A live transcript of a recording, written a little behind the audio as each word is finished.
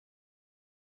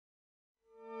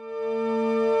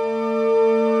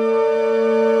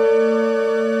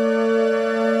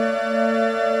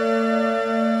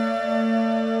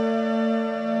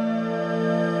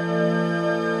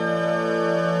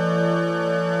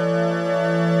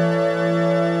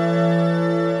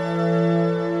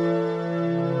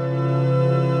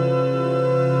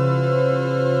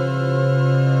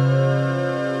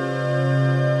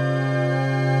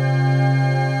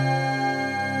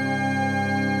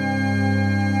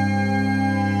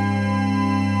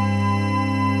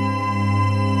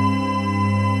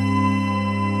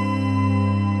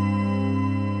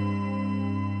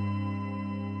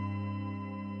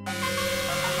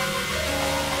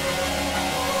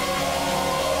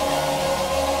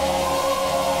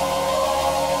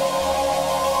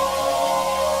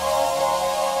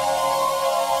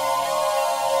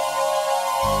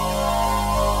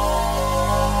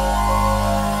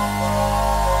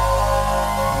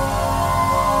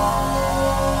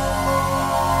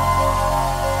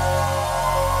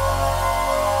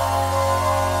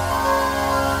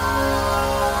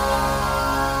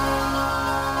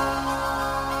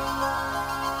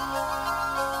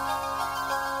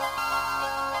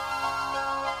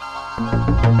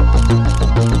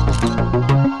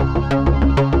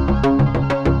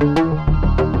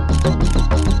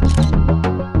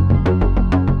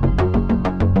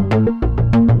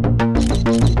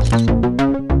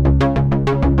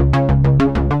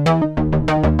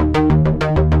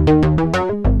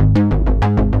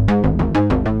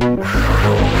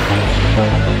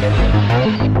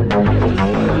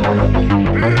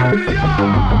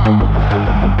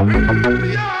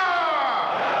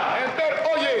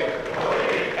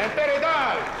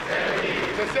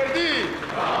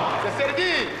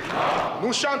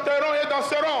Nous chanterons et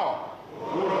danserons.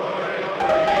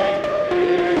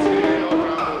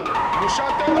 Nous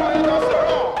chanterons et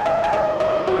danserons.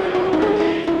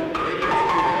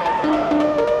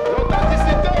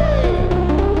 L'authenticité.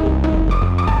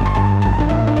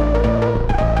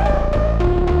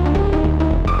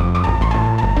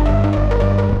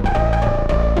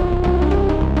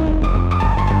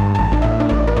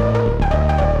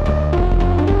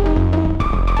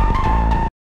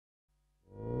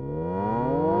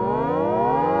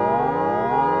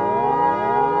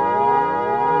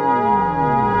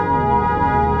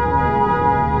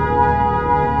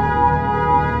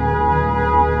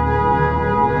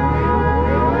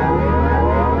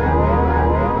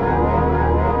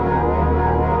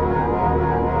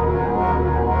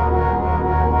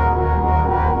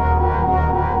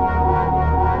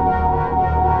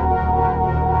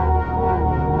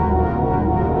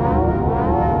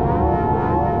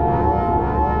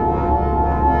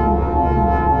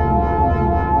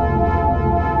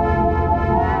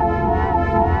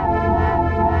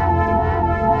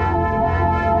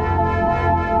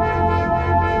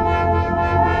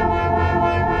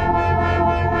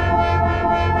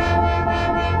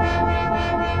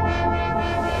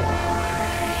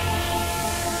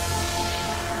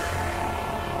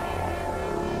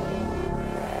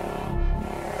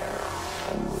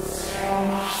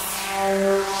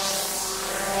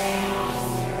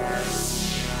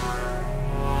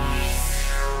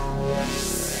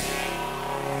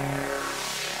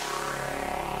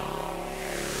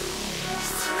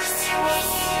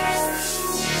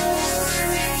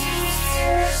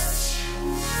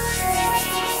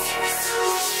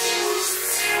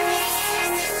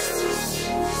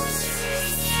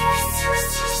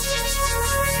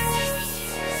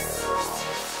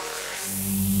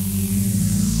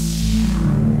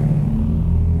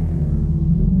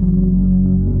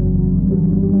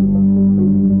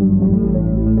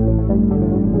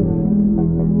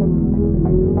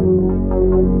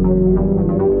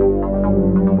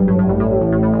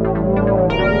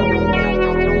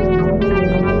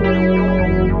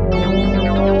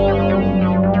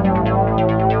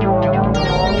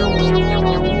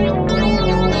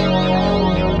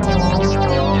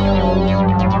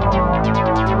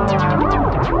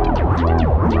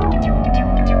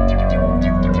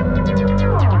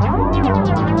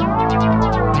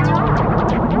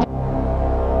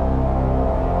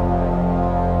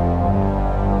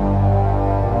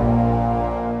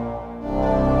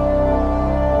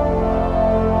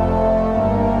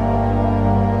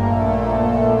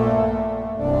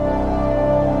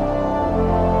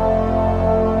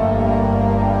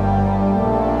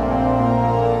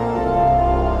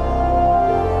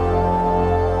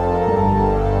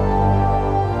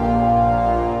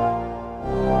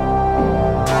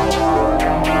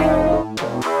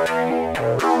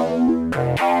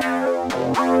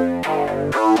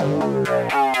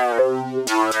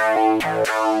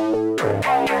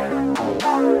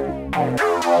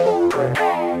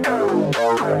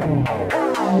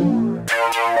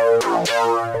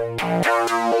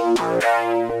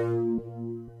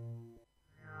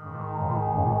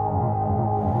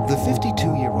 The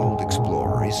 52-year-old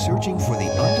explorer is searching for the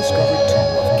undiscovered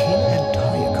tomb of King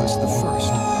Antiochus I,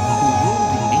 who ruled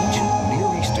the ancient Near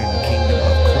Eastern kingdom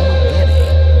of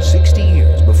Colombia 60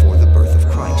 years before the birth of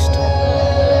Christ.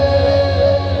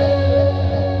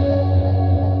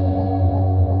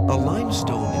 A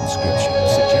limestone inscription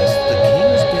suggests the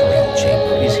king's burial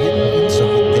chamber is hidden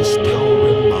inside this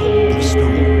towering mound of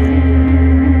stone.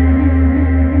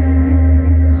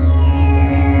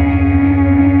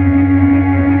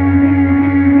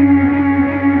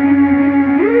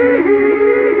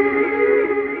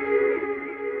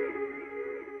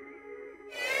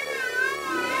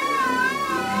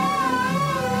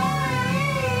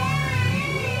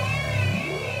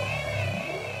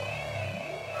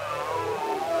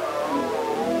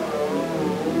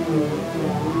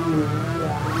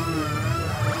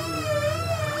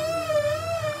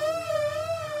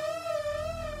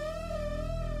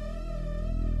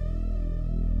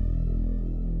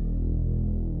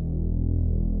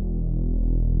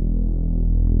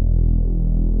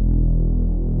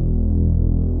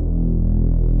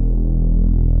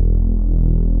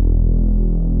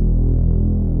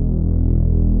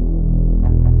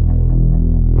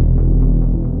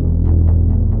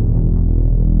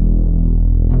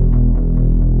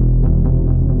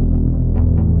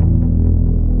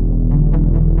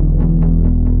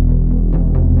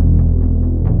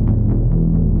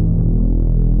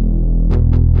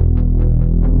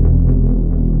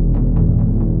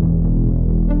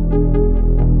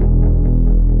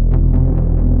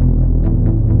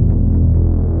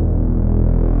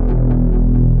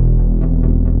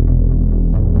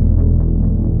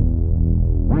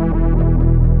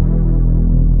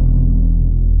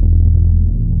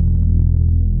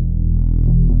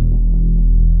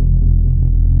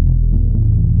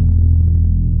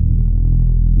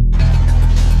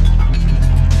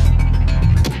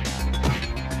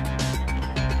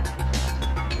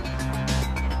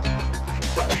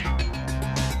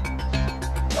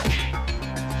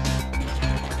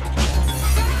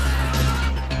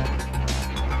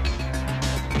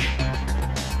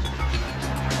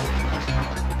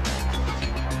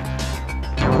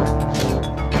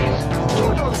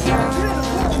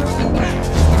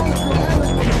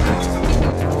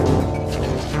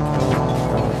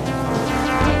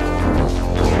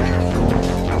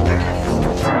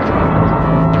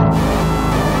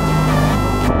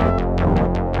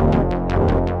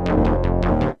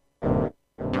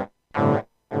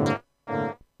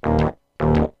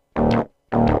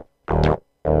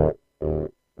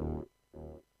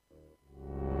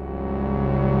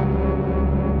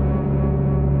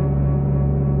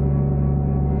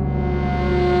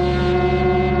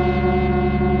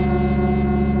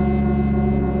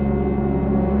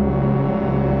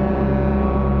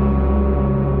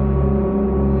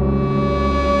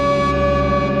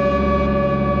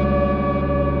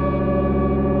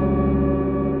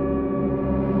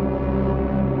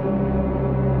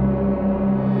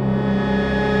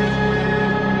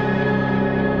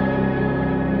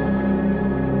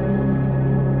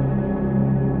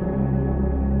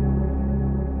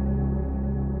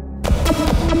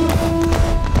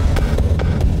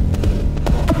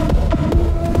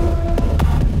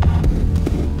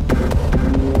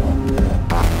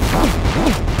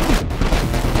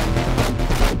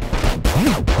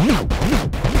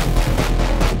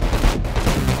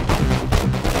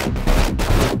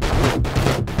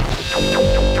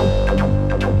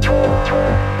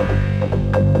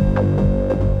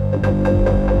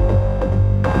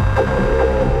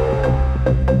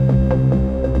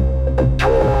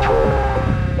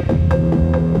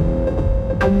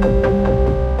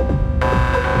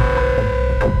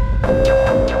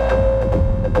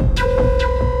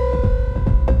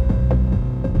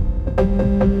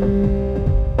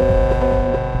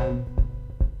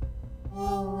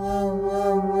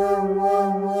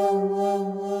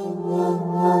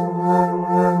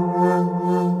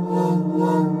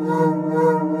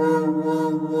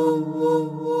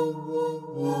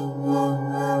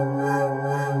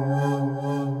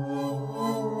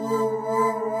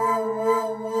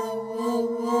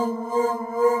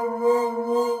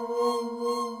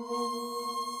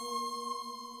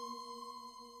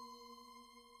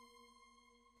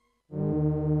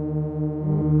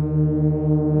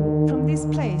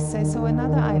 this, I saw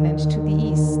another island to the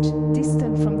east,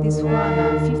 distant from this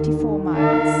Juana 54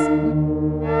 miles.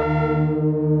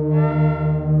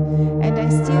 And I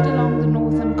steered along the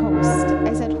northern coast,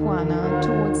 as at Juana,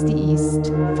 towards the east,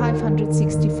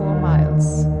 564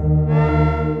 miles.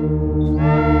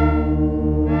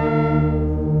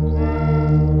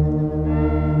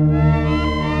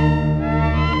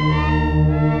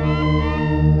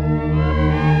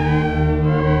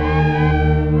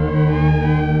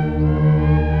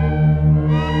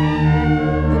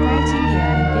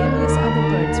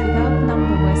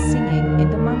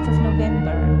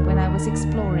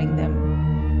 Exploring them.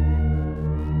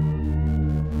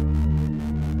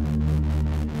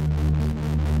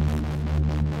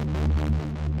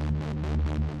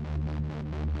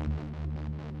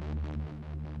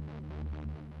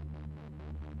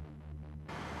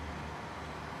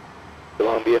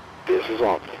 Columbia, this is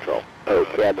Launch Control. Oh,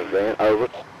 Captain Van, over.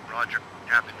 Roger,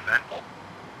 Captain Van.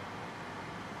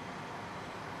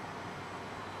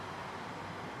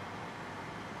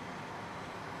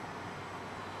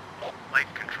 Flight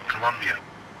Control, Columbia.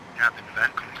 Captain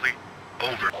Van, complete.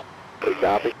 Over. Oh,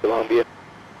 copy, Columbia.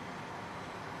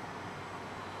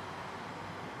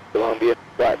 Columbia,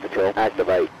 Flight Control,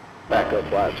 activate. Backup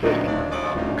flight system.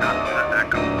 Copy that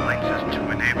backup flight system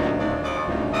to enable.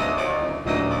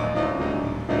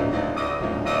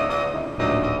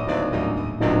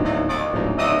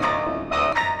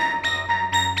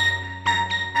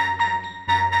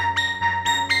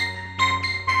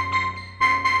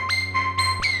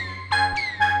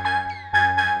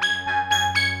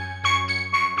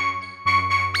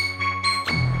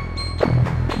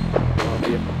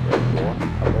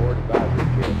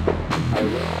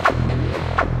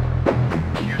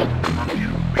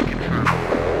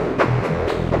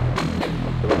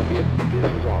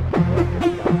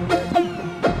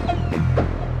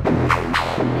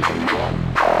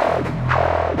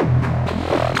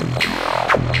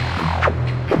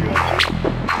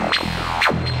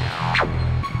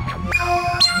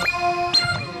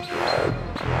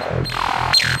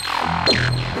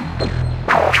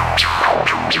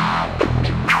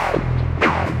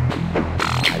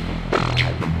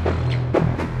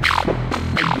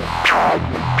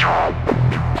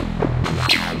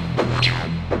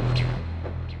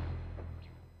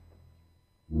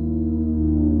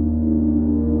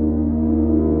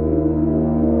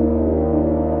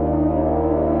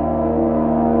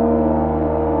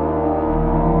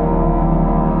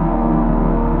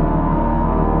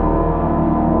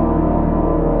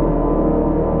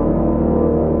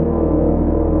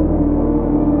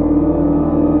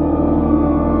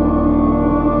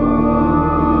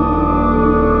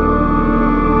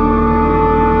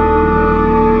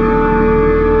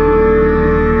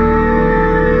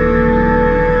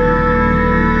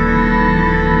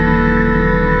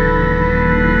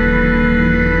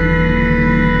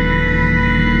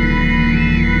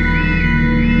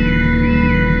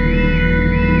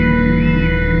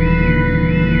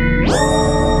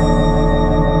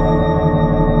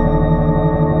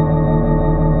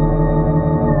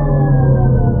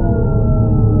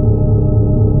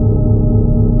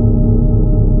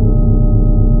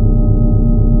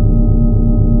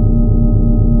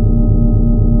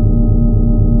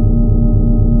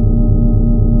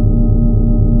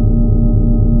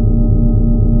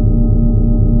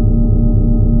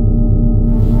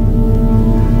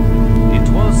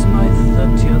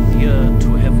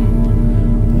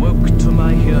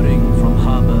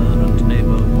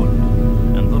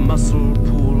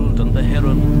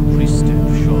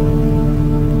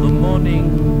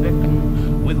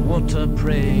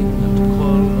 praying and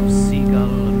call of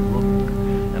seagull and rook,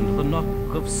 and the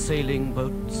knock of sailing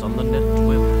boats on the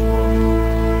net-webbed rock,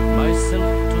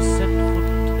 myself to set foot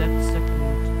that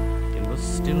second in the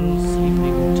still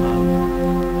sleeping town,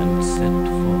 and set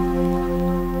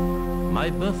forth. My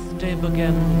birthday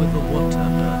began with the water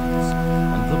birds,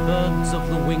 and the birds of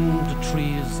the winged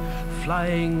trees,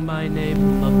 flying my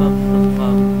name above the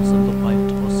farms and the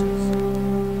white horses.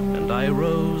 And I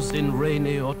rose in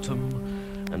rainy autumn,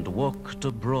 and walked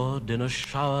abroad in a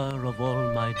shower of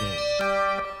all my day.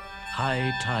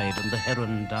 High tide and the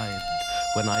heron dived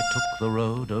when I took the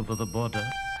road over the border,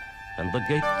 and the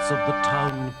gates of the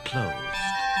town closed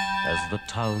as the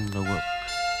town awoke.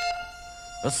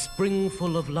 A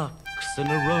springful of larks in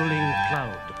a rolling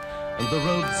cloud, and the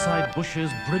roadside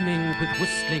bushes brimming with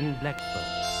whistling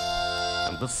blackbirds,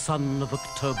 and the sun of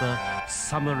October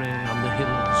summery on the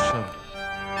hills showed.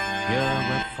 Here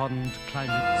where fond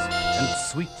climates and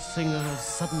sweet singers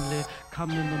suddenly come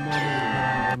in the morning where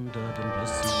I wandered and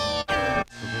listened to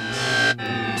the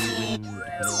rainy wind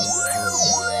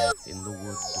blowing in the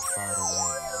wood far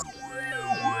away.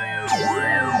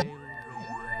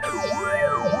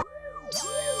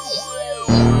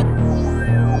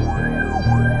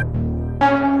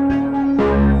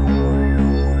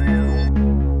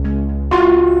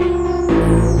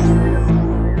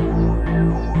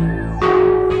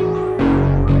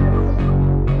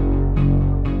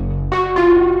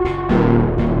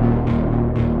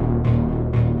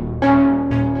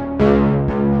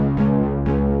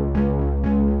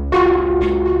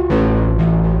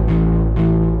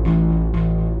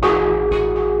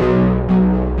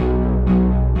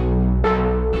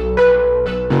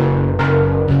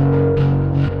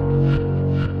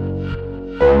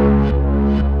 Water.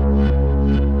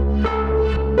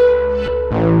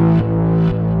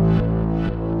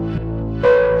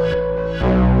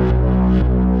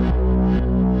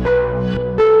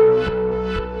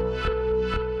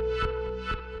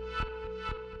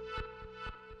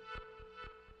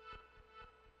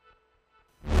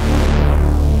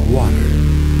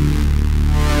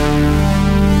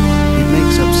 It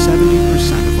makes up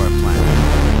 70% of our planet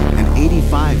and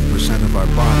 85% of our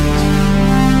bodies.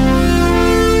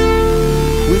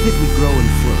 With it we grow and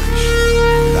flourish,